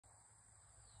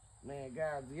Man,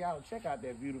 guys, y'all check out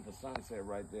that beautiful sunset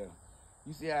right there.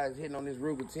 You see how it's hitting on this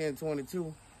Ruger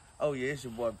 1022? Oh yeah, it's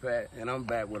your boy Pat, and I'm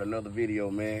back with another video,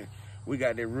 man. We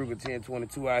got that Ruger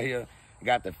 1022 out here.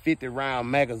 Got the 50 round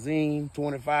magazine,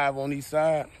 25 on each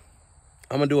side.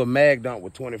 I'm gonna do a mag dump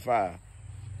with 25,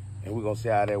 and we're gonna see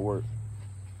how that works.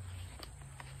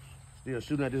 Still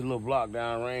shooting at this little block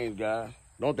down range, guys.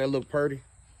 Don't that look pretty?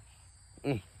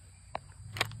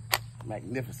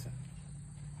 Magnificent.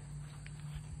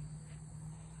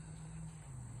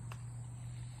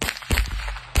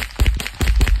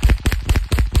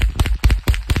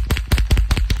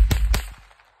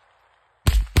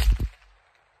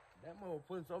 That mother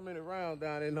putting so many rounds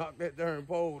down, they knocked that darn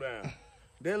pole down.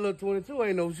 That little 22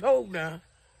 ain't no joke now.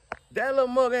 That little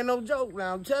mug ain't no joke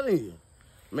now, I'm telling you.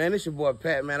 Man, this your boy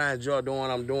Pat, man. I enjoy doing what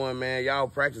I'm doing, man. Y'all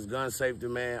practice gun safety,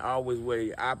 man. Always wear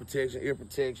your eye protection, ear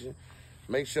protection.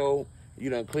 Make sure you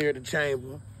done clear the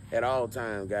chamber at all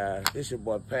times, guys. This your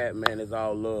boy Pat, man. It's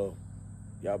all love.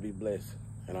 Y'all be blessed,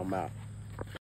 and I'm out.